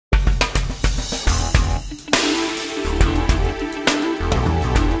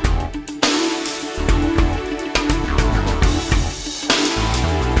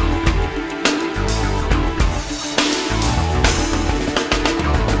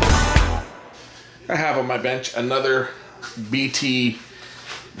I have on my bench another BT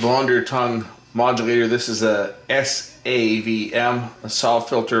blonder tongue modulator. This is a SAVM, a saw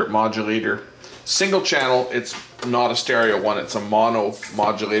filter modulator. Single channel, it's not a stereo one, it's a mono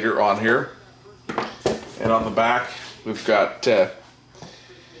modulator on here. And on the back, we've got our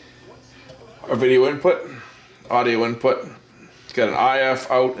video input, audio input. It's got an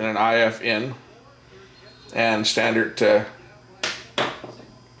IF out and an IF in, and standard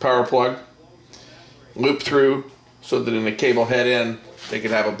power plug. Loop through so that in the cable head in, they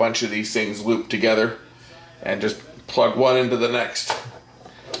could have a bunch of these things looped together and just plug one into the next.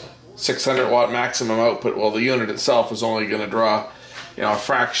 600 watt maximum output. Well, the unit itself is only going to draw, you know, a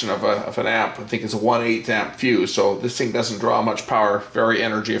fraction of an amp. I think it's a 1/8 amp fuse, so this thing doesn't draw much power, very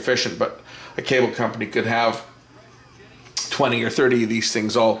energy efficient, but a cable company could have 20 or 30 of these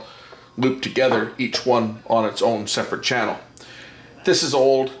things all looped together, each one on its own separate channel. This is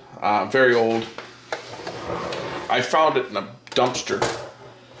old, very old. I found it in a dumpster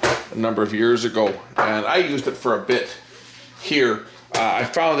a number of years ago, and I used it for a bit here. I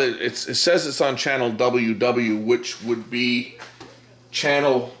found that it says it's on channel WW, which would be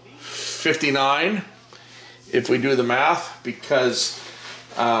channel 59 if we do the math, because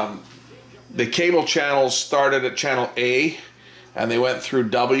the cable channels started at channel A and they went through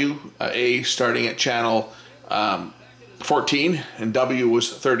W, A starting at channel 14 and W was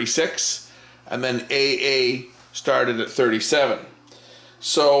 36, and then AA started at 37.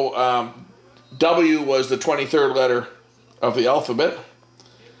 So W was the 23rd letter of the alphabet.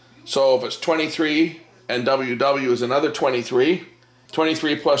 So if it's 23 and WW is another 23,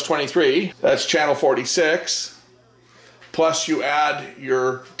 23 plus 23, that's channel 46. Plus you add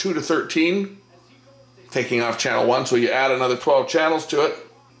your 2 to 13, taking off channel 1, so you add another 12 channels to it,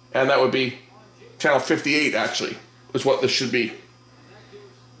 and that would be channel 58 actually, is what this should be.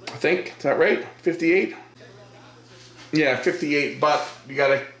 I think, is that right? 58? Yeah, 58, but you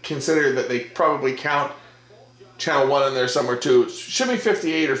gotta consider that they probably count channel 1 in there somewhere too. It should be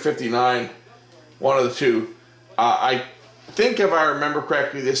 58 or 59, one of the two. I think if I remember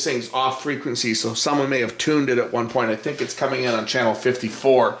correctly, this thing's off frequency, so someone may have tuned it at one point. I think it's coming in on channel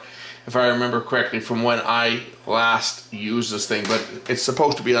 54, if I remember correctly from when I last used this thing, but it's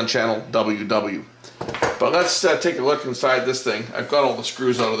supposed to be on channel WW. But let's take a look inside this thing. I've got all the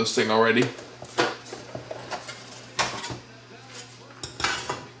screws out of this thing already.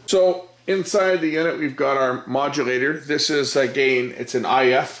 So inside the unit we've got our modulator. This is a gain, it's an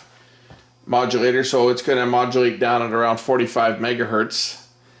IF modulator, so it's going to modulate down at around 45 megahertz.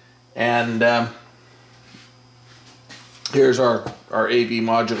 And here's our AB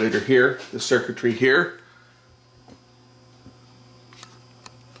modulator here, the circuitry here.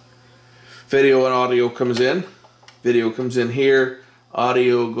 Video and audio comes in. Video comes in here.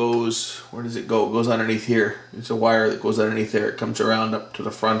 Audio goes, where does it go? It goes underneath here. It's a wire that goes underneath there. It comes around up to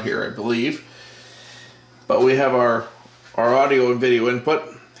the front here, I believe. But we have our audio and video input.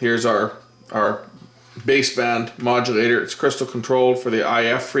 Here's our baseband modulator. It's crystal controlled for the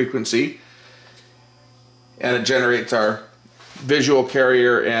IF frequency, and it generates our visual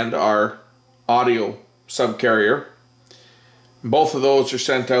carrier and our audio subcarrier. Both of those are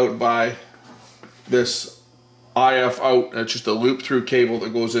sent out by this IF out. It's just a loop through cable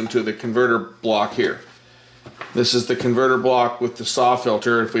that goes into the converter block here. This is the converter block with the saw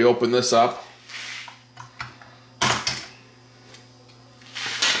filter. If we open this up,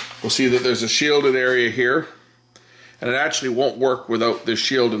 we'll see that there's a shielded area here, and it actually won't work without this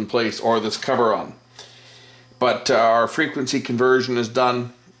shield in place or this cover on. But our frequency conversion is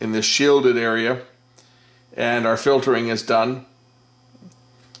done in this shielded area, and our filtering is done.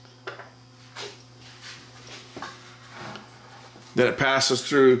 Then it passes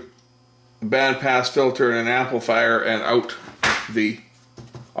through a bandpass filter and an amplifier and out the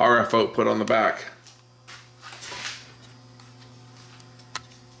RF output on the back.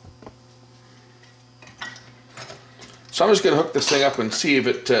 So I'm just going to hook this thing up and see if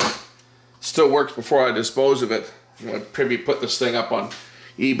it still works before I dispose of it. I'm going to maybe put this thing up on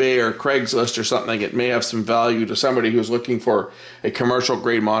eBay or Craigslist or something. It may have some value to somebody who's looking for a commercial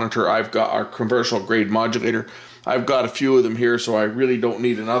grade monitor. I've got our commercial grade modulator. I've got a few of them here, so I really don't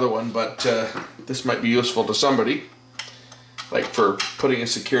need another one, but this might be useful to somebody, like for putting a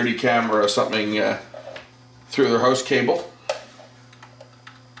security camera or something through their house cable.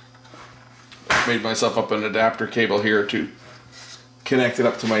 Made myself up an adapter cable here to connect it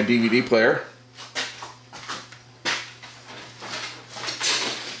up to my DVD player.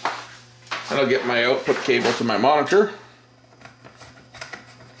 And I'll get my output cable to my monitor.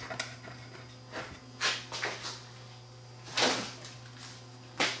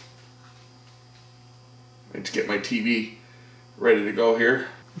 and to get my TV ready to go here.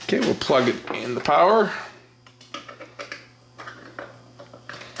 Okay, we'll plug it in the power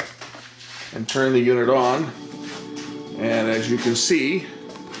and turn the unit on. And as you can see,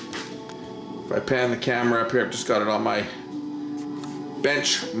 if I pan the camera up here, I've just got it on my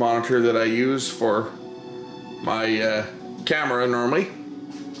bench monitor that I use for my camera normally.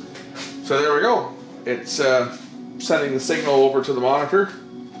 So there we go. It's sending the signal over to the monitor.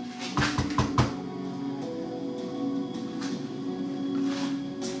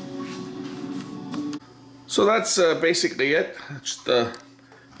 So that's basically it. It's a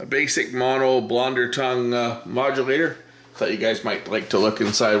basic mono blonder tongue modulator. Thought you guys might like to look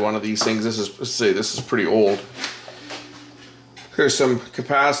inside one of these things. This is pretty old. There's some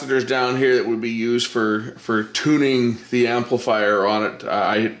capacitors down here that would be used for tuning the amplifier on it.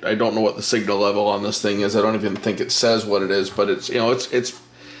 I don't know what the signal level on this thing is. I don't even think it says what it is, but it's, you know, it's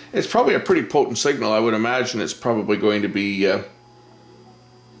probably a pretty potent signal. I would imagine it's probably going to be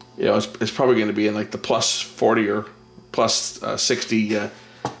you know, it's probably going to be in like the plus 40 or plus 60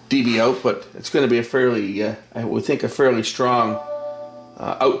 dB output. It's going to be a fairly, I would think, a fairly strong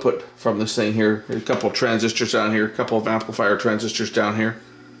output from this thing here. There's a couple of transistors down here, a couple of amplifier transistors down here.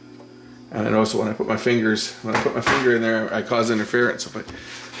 And I notice when I put my finger in there, I cause interference. If I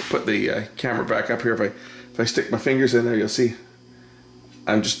put the camera back up here, if I stick my fingers in there, you'll see.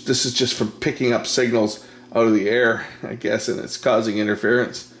 This is just from picking up signals out of the air, I guess, and it's causing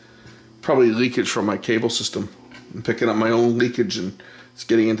interference. Probably leakage from my cable system. I'm picking up my own leakage and it's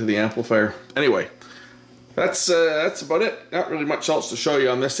getting into the amplifier. Anyway, that's about it. Not really much else to show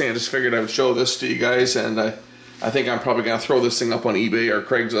you on this thing. I just figured I would show this to you guys, and I think I'm probably going to throw this thing up on eBay or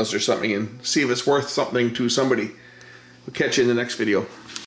Craigslist or something and see if it's worth something to somebody. We'll catch you in the next video.